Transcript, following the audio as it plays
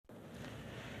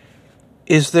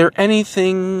Is there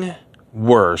anything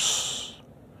worse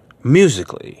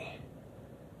musically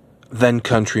than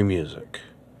country music?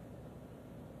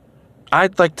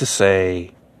 I'd like to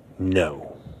say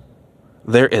no,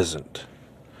 there isn't.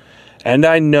 And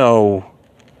I know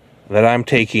that I'm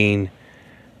taking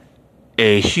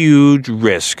a huge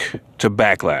risk to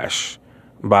backlash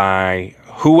by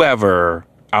whoever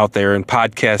out there in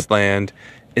podcast land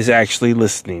is actually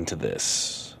listening to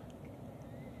this.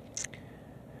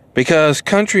 Because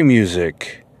country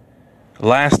music,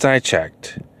 last I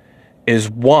checked, is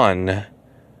one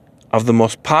of the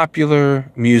most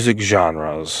popular music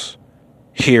genres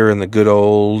here in the good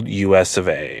old US of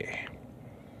A.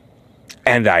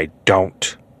 And I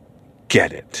don't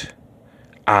get it.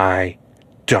 I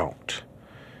don't.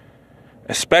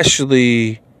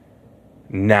 Especially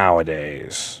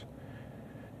nowadays.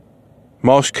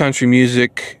 Most country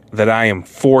music that I am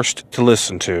forced to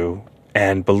listen to,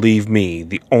 and believe me,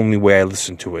 the only way I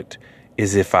listen to it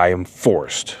is if I am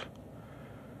forced.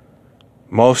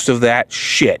 Most of that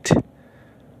shit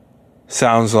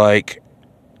sounds like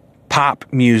pop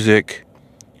music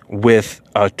with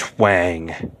a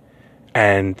twang.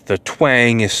 And the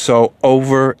twang is so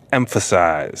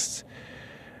overemphasized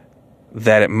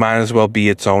that it might as well be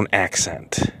its own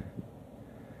accent.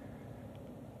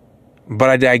 But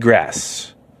I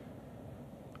digress.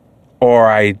 Or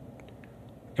I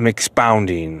am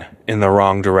expounding in the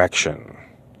wrong direction.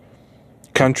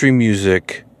 Country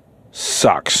music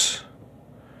sucks.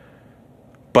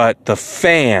 But the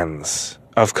fans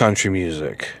of country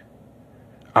music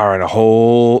are in a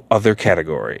whole other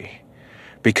category.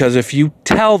 Because if you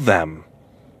tell them,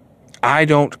 I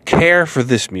don't care for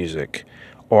this music,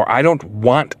 or I don't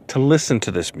want to listen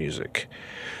to this music,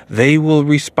 they will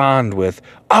respond with,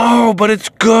 oh, but it's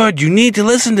good. You need to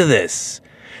listen to this.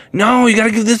 No, you got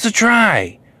to give this a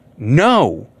try.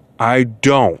 No, I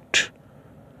don't.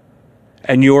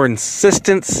 And your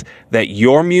insistence that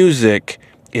your music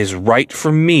is right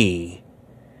for me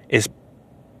is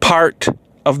part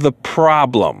of the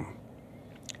problem.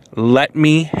 Let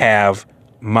me have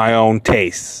my own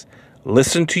tastes.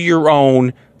 Listen to your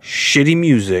own shitty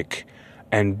music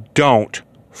and don't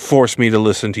force me to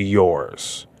listen to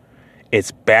yours.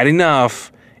 It's bad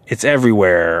enough. It's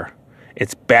everywhere.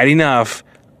 It's bad enough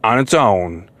on its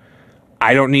own.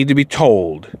 I don't need to be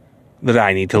told that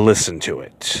I need to listen to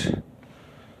it.